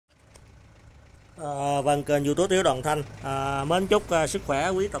Vâng, kênh YouTube Tiểu Đoàn Thanh mến chúc sức khỏe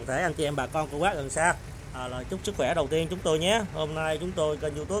quý toàn thể anh chị em bà con cô bác gần xa. Lời chúc sức khỏe đầu tiên chúng tôi nhé. Hôm nay chúng tôi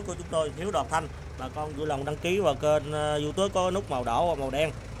kênh YouTube của chúng tôi Tiểu Đoàn Thanh, bà con vui lòng đăng ký vào kênh YouTube có nút màu đỏ và màu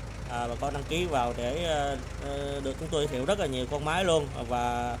đen. Bà con đăng ký vào để được chúng tôi giới thiệu rất là nhiều con máy luôn,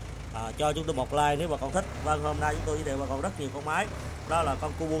 và cho chúng tôi một like nếu bà con thích. Vâng, hôm nay chúng tôi giới thiệu bà con rất nhiều con máy. Đó là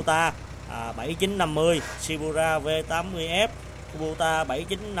con Kubota 7950, Shibura V80F, Kubota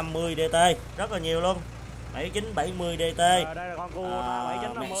 7950 DT, rất là nhiều luôn. 7970 DT, đây là con Kubota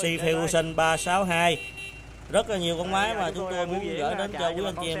 7950 Maxi Fusion 362, rất là nhiều con máy mà chúng tôi muốn gửi đến cho quý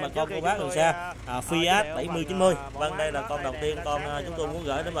anh chị em bà con cô bác gần xa. Fiat 7090. Vâng, đây là con đầu tiên chúng tôi muốn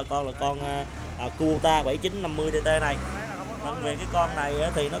gửi đến bà con là con Kubota 7950 DT này. Vâng, về cái con này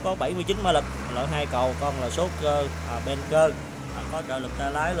thì nó có 79 mã lực, loại 2 cầu, con là số cơ bên cơ, có trợ lực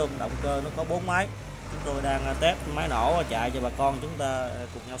tay lái luôn, động cơ nó có 4 máy. Chúng tôi đang test máy nổ chạy cho bà con chúng ta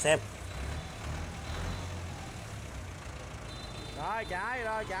cùng nhau xem. Rồi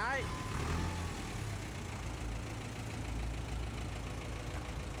chạy.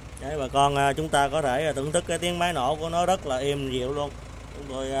 Đấy, bà con chúng ta có thể thưởng thức cái tiếng máy nổ của nó rất là êm dịu luôn. Chúng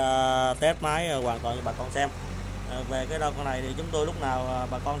tôi test máy hoàn toàn cho bà con xem. Về cái con này thì chúng tôi lúc nào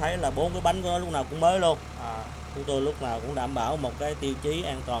bà con thấy là 4 cái bánh của nó lúc nào cũng mới luôn. Chúng tôi lúc nào cũng đảm bảo một cái tiêu chí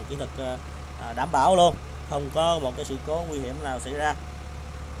an toàn kỹ thuật đảm bảo luôn, không có một cái sự cố nguy hiểm nào xảy ra,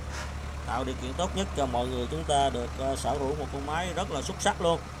 tạo điều kiện tốt nhất cho mọi người chúng ta được sở hữu một con máy rất là xuất sắc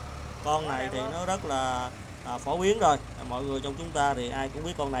luôn. Con này thì nó rất là phổ biến rồi, mọi người trong chúng ta thì ai cũng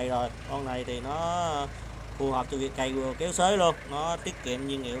biết con này rồi. Con này thì nó phù hợp cho việc cày bừa kéo xới luôn, nó tiết kiệm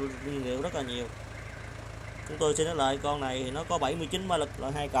nhiên liệu rất là nhiều. Chúng tôi xin nói lại, con này thì nó có 79 mã lực,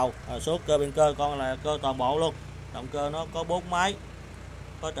 loại 2 cầu, số cơ bên cơ, con là cơ toàn bộ luôn, động cơ nó có 4 máy,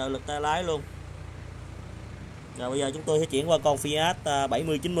 có trợ lực tay lái luôn. Rồi bây giờ chúng tôi sẽ chuyển qua con Fiat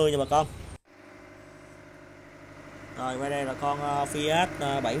 7090 nha bà con. Rồi qua đây là con Fiat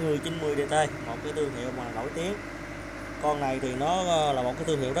 7090 DT, một cái thương hiệu mà nổi tiếng. Con này thì nó là một cái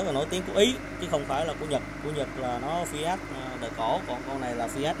thương hiệu rất là nổi tiếng của Ý chứ không phải là của Nhật. Của Nhật là nó Fiat đời cổ, còn con này là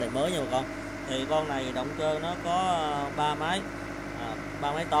Fiat đời mới nha bà con. Thì con này động cơ nó có 3 máy,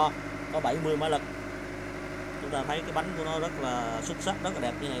 3 máy to, có 70 mã lực. Chúng ta thấy cái bánh của nó rất là xuất sắc, rất là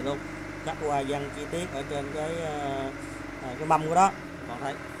đẹp như này luôn. Các hoa văn chi tiết ở trên cái mâm của đó còn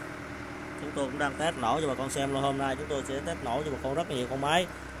thấy. Chúng tôi cũng đang test nổ cho bà con xem luôn. Hôm nay chúng tôi sẽ test nổ cho bà con rất là nhiều con máy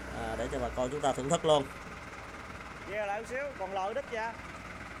để cho bà con chúng ta thưởng thức luôn. Về lại một xíu, còn lội đít ra.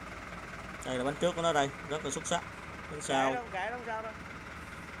 Đây là bánh trước của nó đây, rất là xuất sắc. Bánh sau.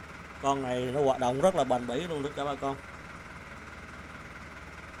 Con này nó hoạt động rất là bền bỉ luôn tất cả bà con.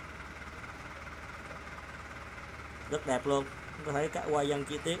 Rất đẹp luôn. Chúng ta thấy các hoa văn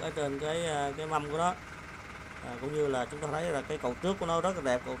chi tiết ở trên cái mâm của nó. Cũng như là chúng ta thấy là cái cầu trước của nó rất là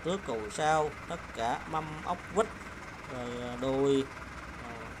đẹp, cầu trước, cầu sau, tất cả mâm ốc vít, rồi đùi,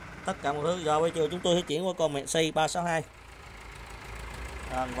 tất cả mọi thứ. Rồi bây giờ chúng tôi sẽ chuyển qua con Maxi 362.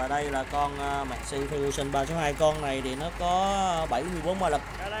 Và đây là con Maxi Fusion 362. Con này thì nó có 74 mã lực,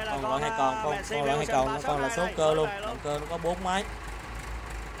 còn loại 2 cầu, con loại 2 cầu nó còn là số cơ luôn, động cơ nó có 4 máy.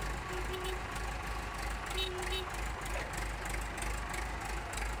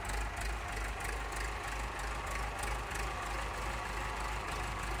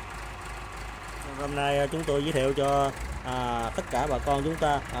 Hôm nay chúng tôi giới thiệu cho tất cả bà con chúng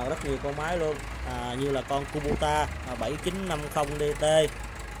ta rất nhiều con máy luôn, như là con Kubota 7950 DT,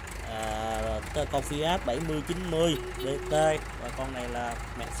 con Fiat 7090 DT, và con này là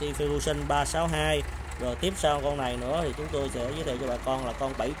Maxi Fusion 362. Rồi tiếp sau con này nữa thì chúng tôi sẽ giới thiệu cho bà con là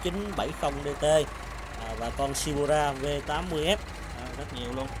con 7970 DT và con Shibura V80F, rất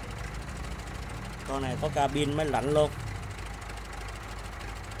nhiều luôn. Con này có cabin máy lạnh luôn.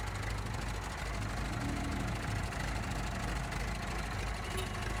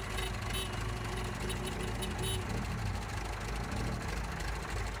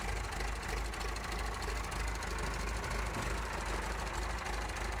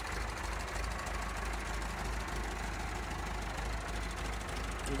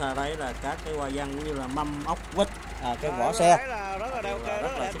 Chúng ta thấy là các cái hoa văn cũng như là mâm ốc vít, cái vỏ xe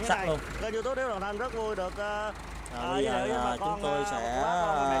rất là xuất sắc luôn. Kênh YouTube Tiểu Đoàn Thanh rất vui được bây giờ chúng tôi sẽ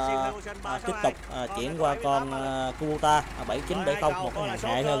tiếp tục chuyển qua con Kubota 7970, một cái hàng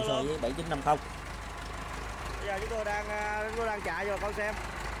hại hơn so với 7950. Bây giờ chúng tôi đang chạy cho bà con xem.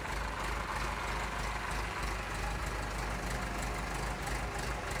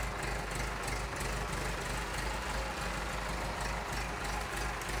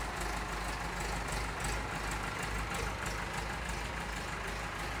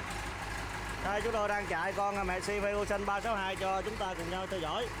 Đây chúng tôi đang chạy con mẹ si Ferguson 362 cho chúng ta cùng nhau theo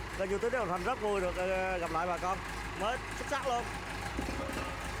dõi. Kênh YouTube Đồng Thành rất vui được gặp lại bà con mới xuất sắc luôn.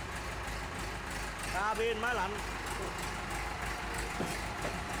 Cabin máy lạnh.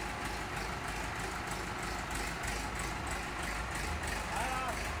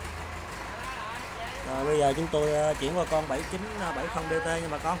 Rồi bây giờ chúng tôi chuyển qua con 7970 DT nha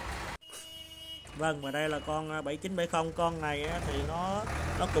bà con. Vâng, và đây là con 7970. Con này thì nó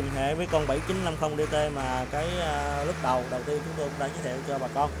cùng hệ với con 7950 DT mà cái lúc đầu tiên chúng tôi cũng đã giới thiệu cho bà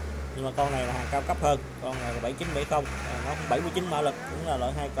con. Nhưng mà con này là hàng cao cấp hơn. Con này là 7970, nó 79 mã lực, cũng là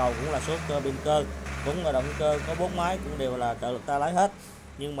loại 2 cầu, cũng là số cơ pin cơ, cũng là động cơ có 4 máy, cũng đều là trợ lực ta lái hết.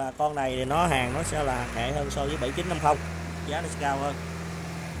 Nhưng mà con này thì hàng nó sẽ là nhẹ hơn so với 7950, giá nó sẽ cao hơn.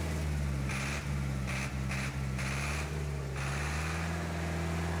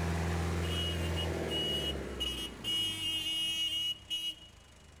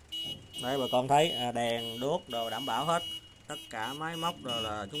 Đấy, bà con thấy đèn đuốc đồ đảm bảo hết, tất cả máy móc rồi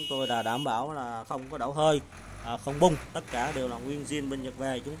là chúng tôi là đảm bảo là không có đổ hơi, không bung, tất cả đều là nguyên zin bên Nhật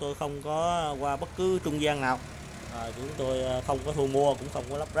về, chúng tôi không có qua bất cứ trung gian nào, chúng tôi không có thu mua, cũng không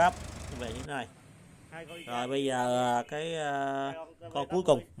có lắp ráp về như thế này. Rồi bây giờ cái con cuối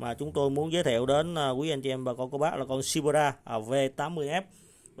cùng mà chúng tôi muốn giới thiệu đến quý anh chị em bà con cô bác là con Sibora V80F.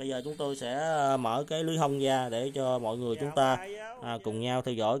 Bây giờ chúng tôi sẽ mở cái lưới hông ra để cho mọi người chúng ta cùng nhau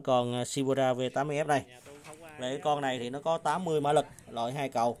theo dõi con Sibora V80F này. Về con này thì nó có 80 mã lực, loại 2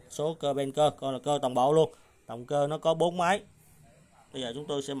 cầu, số cơ ben cơ, con là cơ toàn bộ luôn. Động cơ nó có 4 máy. Bây giờ chúng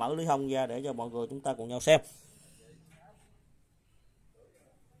tôi sẽ mở lưới hông ra để cho mọi người chúng ta cùng nhau xem.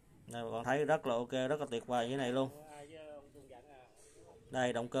 Đây, bạn thấy rất là ok, rất là tuyệt vời như thế này luôn.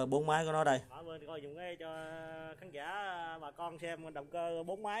 Đây, động cơ 4 máy của nó đây. Mở bên coi dùng cái cho khán giả bà con xem động cơ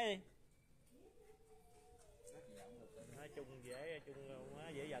 4 máy đi. Trung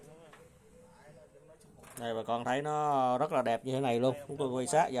dễ giận lắm. Đây, bà con thấy nó rất là đẹp như thế này luôn. Chúng tôi quay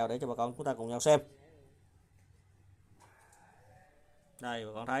sát vào để cho bà con chúng ta cùng nhau xem. Đây,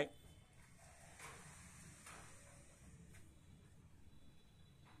 bà con thấy.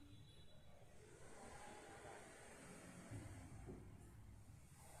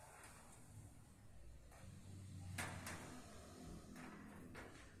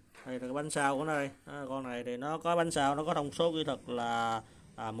 Đây là cái bánh sau của nó đây. Con này thì nó có bánh sau, nó có thông số kỹ thuật là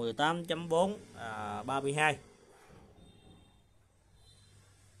 18.4 32.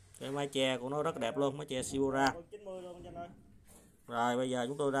 Cái mái che của nó rất đẹp luôn, mái che Sibora. Rồi bây giờ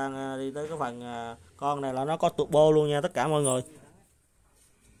chúng tôi đang đi tới cái phần con này là nó có turbo luôn nha tất cả mọi người.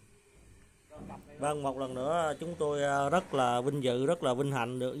 Vâng, một lần nữa chúng tôi rất là vinh dự, rất là vinh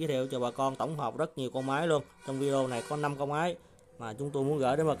hạnh được giới thiệu cho bà con tổng hợp rất nhiều con máy luôn. Trong video này có 5 con máy mà chúng tôi muốn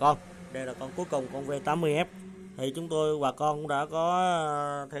gửi đến bà con. Đây là con cuối cùng, con V80F. Thì chúng tôi bà con cũng đã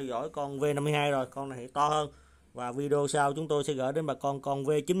có theo dõi con V52 rồi, con này thì to hơn. Và video sau chúng tôi sẽ gửi đến bà con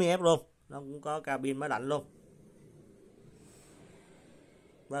V90F luôn, nó cũng có cabin máy lạnh luôn.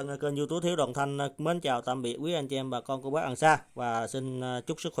 Vâng, kênh YouTube Thiếu Đồng Thanh mến chào tạm biệt quý anh chị em bà con cô bác ăn xa, và xin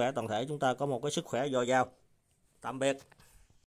chúc sức khỏe toàn thể chúng ta có một cái sức khỏe dồi dào. Tạm biệt.